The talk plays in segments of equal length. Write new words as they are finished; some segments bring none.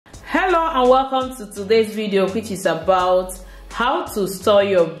Hello and welcome to today's video, which is about how to store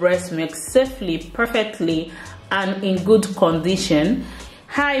your breast milk safely, perfectly and in good condition.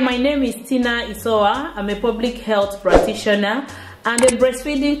 Hi, my name is Tina Isoa. I'm a public health practitioner and a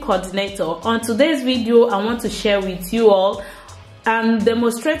breastfeeding coordinator. On today's video, I want to share with you all and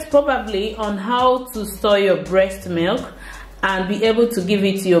demonstrate probably on how to store your breast milk and be able to give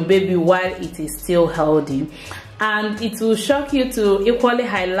it to your baby while it is still healthy. And it will shock you to equally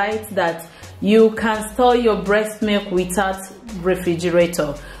highlight that you can store your breast milk without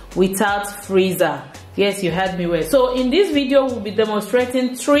refrigerator, without freezer. Yes, you heard me well. So in this video, we'll be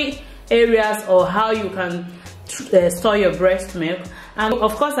demonstrating 3 areas of how you can store your breast milk. And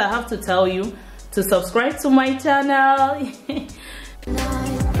of course, I have to tell you to subscribe to my channel.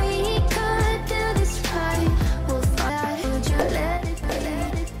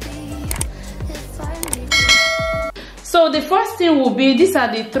 So the first thing will be, these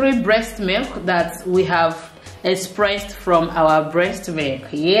are the 3 breast milk that we have expressed from our breast milk.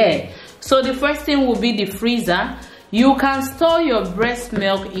 Yeah. So the first thing will be the freezer. You can store your breast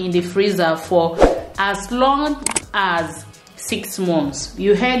milk in the freezer for as long as 6 months.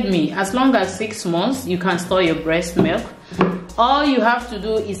 You heard me. As long as 6 months, you can store your breast milk. All you have to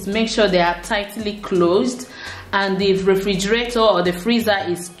do is make sure they are tightly closed and the refrigerator or the freezer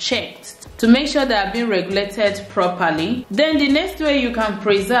is checked to make sure they are being regulated properly. Then the next way you can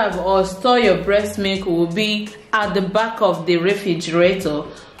preserve or store your breast milk will be at the back of the refrigerator,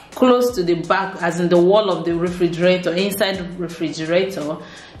 close to the back, as in the wall of the refrigerator, inside the refrigerator.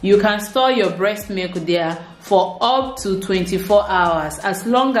 You can store your breast milk there for up to 24 hours. As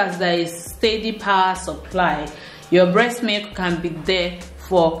long as there is steady power supply, your breast milk can be there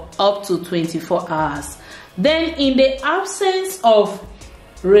for up to 24 hours. Then in the absence of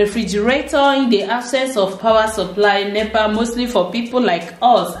refrigerator, in the absence of power supply, NEPA, mostly for people like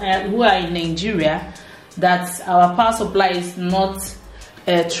us who are in Nigeria, that our power supply is not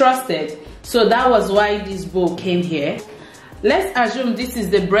trusted. So that was why this bowl came here. Let's assume this is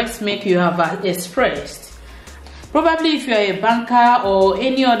the breast milk you have expressed. Probably if you're a banker or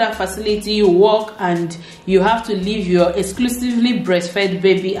any other facility you work and you have to leave your exclusively breastfed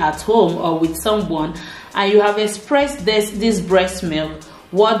baby at home or with someone, and you have expressed this breast milk,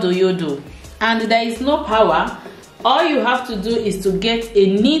 what do? And there is no power. All you have to do is to get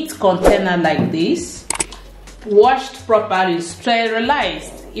a neat container like this, washed properly,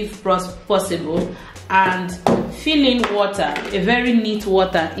 sterilized if possible, and fill in water, a very neat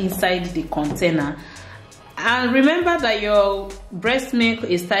water inside the container. And remember that your breast milk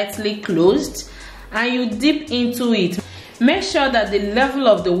is tightly closed and you dip into it. Make sure that the level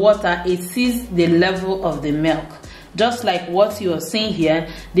of the water exceeds the level of the milk. Just like what you are seeing here,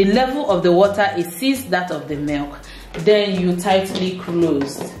 the level of the water exceeds that of the milk. Then you tightly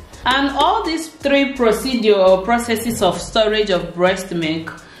close. And all these 3 processes of storage of breast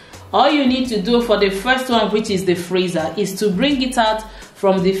milk, all you need to do for the first one, which is the freezer, is to bring it out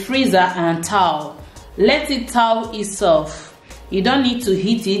from the freezer and towel. Let it towel itself. You don't need to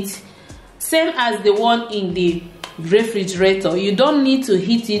heat it. Same as the one in the refrigerator. You don't need to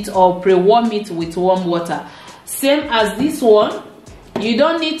heat it or pre-warm it with warm water. Same as this one, you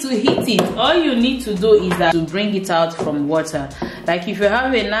don't need to heat it. All you need to do is to bring it out from water. Like if you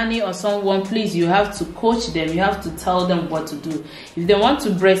have a nanny or someone, please, you have to coach them. You have to tell them what to do. If they want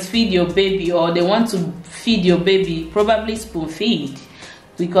to breastfeed your baby or they want to feed your baby, probably spoon feed,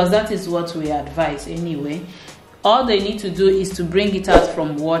 because that is what we advise anyway. All they need to do is to bring it out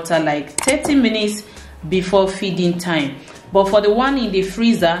from water like 30 minutes before feeding time. But for the one in the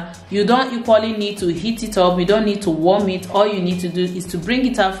freezer, you don't equally need to heat it up, you don't need to warm it. All you need to do is to bring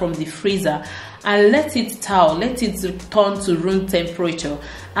it out from the freezer and let it thaw, let it turn to room temperature,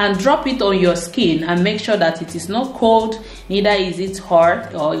 and drop it on your skin and make sure that it is not cold, neither is it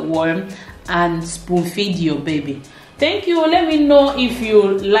hot or warm, and spoon feed your baby. Thank you. Let me know if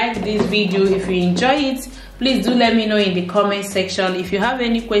you like this video. If you enjoy it, please do let me know in the comment section. If you have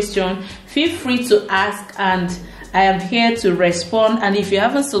any question, feel free to ask and I am here to respond. And if you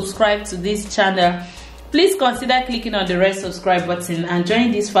haven't subscribed to this channel, please consider clicking on the red subscribe button and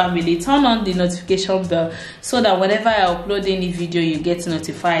join this family. Turn on the notification bell so that whenever I upload any video, you get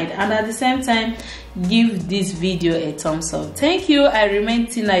notified. And at the same time, give this video a thumbs up. Thank you. I remain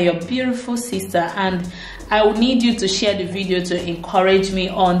Tina, your beautiful sister, and I will need you to share the video to encourage me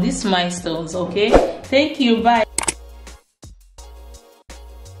on these milestones. Okay, thank you. Bye.